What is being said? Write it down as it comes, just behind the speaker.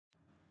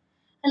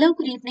Hello,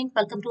 good evening.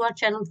 Welcome to our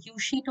channel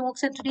Yushi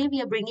Talks, and today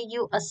we are bringing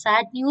you a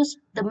sad news.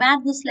 The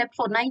man who slept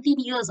for 19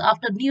 years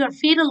after near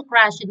fatal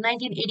crash in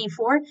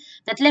 1984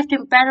 that left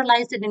him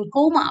paralyzed and in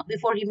coma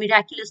before he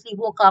miraculously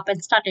woke up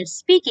and started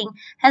speaking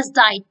has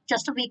died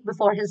just a week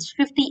before his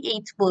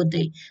 58th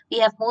birthday. We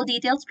have more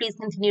details. Please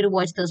continue to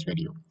watch this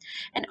video.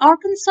 An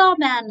Arkansas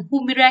man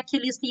who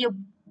miraculously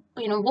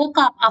woke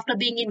up after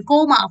being in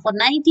coma for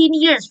 19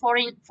 years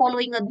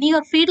following a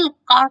near fatal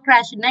car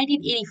crash in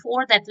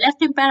 1984 that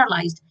left him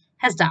paralyzed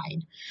has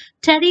died.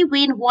 Terry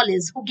Wayne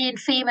Wallis, who gained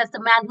fame as the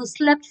man who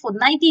slept for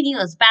 19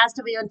 years, passed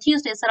away on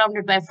Tuesday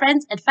surrounded by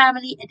friends and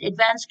family at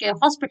Advanced Care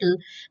Hospital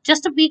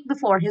just a week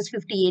before his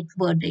 58th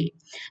birthday.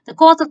 The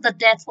cause of the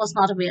death was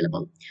not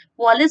available.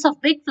 Wallis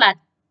of Big Flat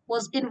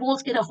was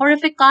involved in a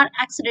horrific car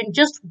accident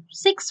just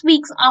 6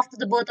 weeks after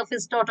the birth of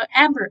his daughter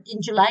Amber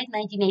in July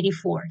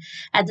 1984.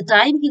 At the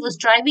time, he was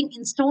driving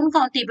in Stone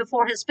County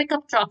before his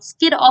pickup truck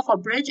skid off a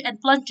bridge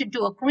and plunged into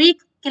a creek,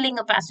 killing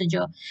a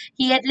passenger.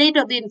 He had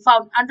later been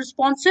found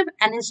unresponsive,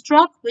 and his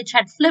truck, which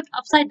had flipped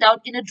upside down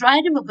in a dry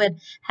riverbed,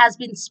 has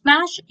been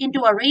smashed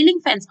into a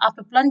railing fence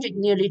after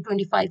plunging nearly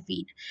 25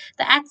 feet.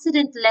 The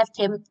accident left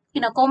him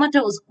in a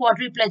comatose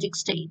quadriplegic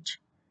state.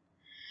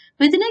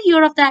 Within a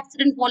year of the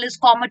accident, Wallis'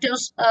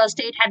 comatose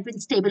state had been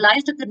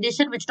stabilized, a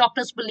condition which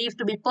doctors believed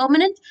to be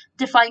permanent,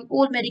 defying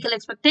all medical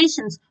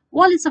expectations.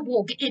 Wallis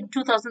awoke in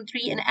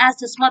 2003 and asked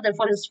his mother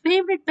for his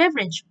favorite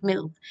beverage,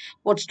 milk.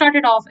 What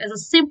started off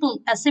as simple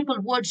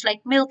words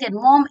like milk and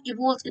mom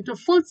evolved into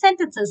full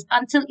sentences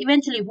until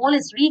eventually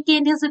Wallis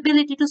regained his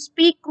ability to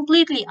speak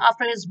completely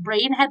after his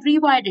brain had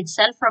rewired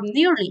itself from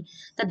nearly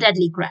the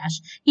deadly crash.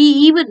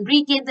 He even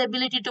regained the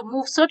ability to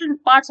move certain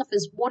parts of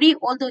his body,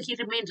 although he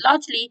remained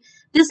largely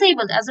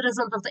disabled as a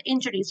result of the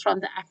injuries from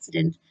the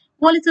accident.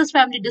 Wallace's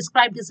family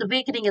described his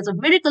awakening as a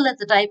miracle at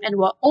the time and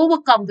were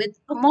overcome with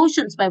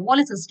emotions by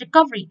Wallace's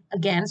recovery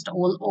against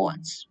all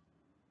odds.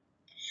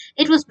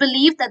 It was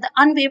believed that the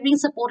unwavering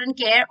support and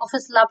care of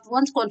his loved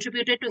ones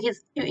contributed to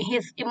his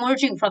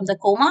emerging from the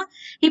coma.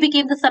 He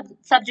became the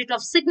subject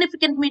of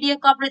significant media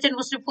coverage and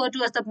was referred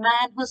to as the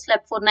man who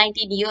slept for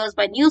 19 years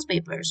by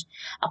newspapers.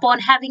 Upon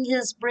having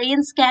his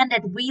brain scanned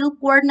at Weill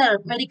Cornell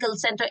Medical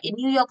Center in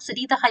New York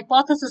City, the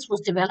hypothesis was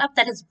developed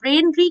that his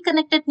brain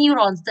reconnected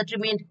neurons that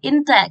remained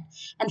intact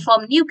and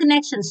formed new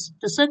connections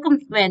to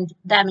circumvent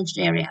damaged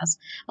areas.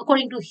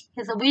 According to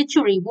his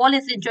obituary,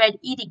 Wallace enjoyed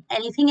eating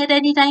anything at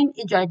any time,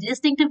 enjoyed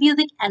listening to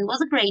music, and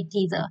was a great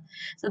teaser.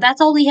 So that's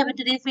all we have in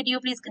today's video.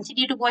 Please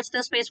continue to watch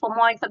this space for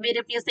more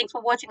informative news. Thanks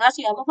for watching us.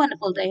 You have a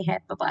wonderful day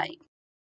ahead. Bye bye.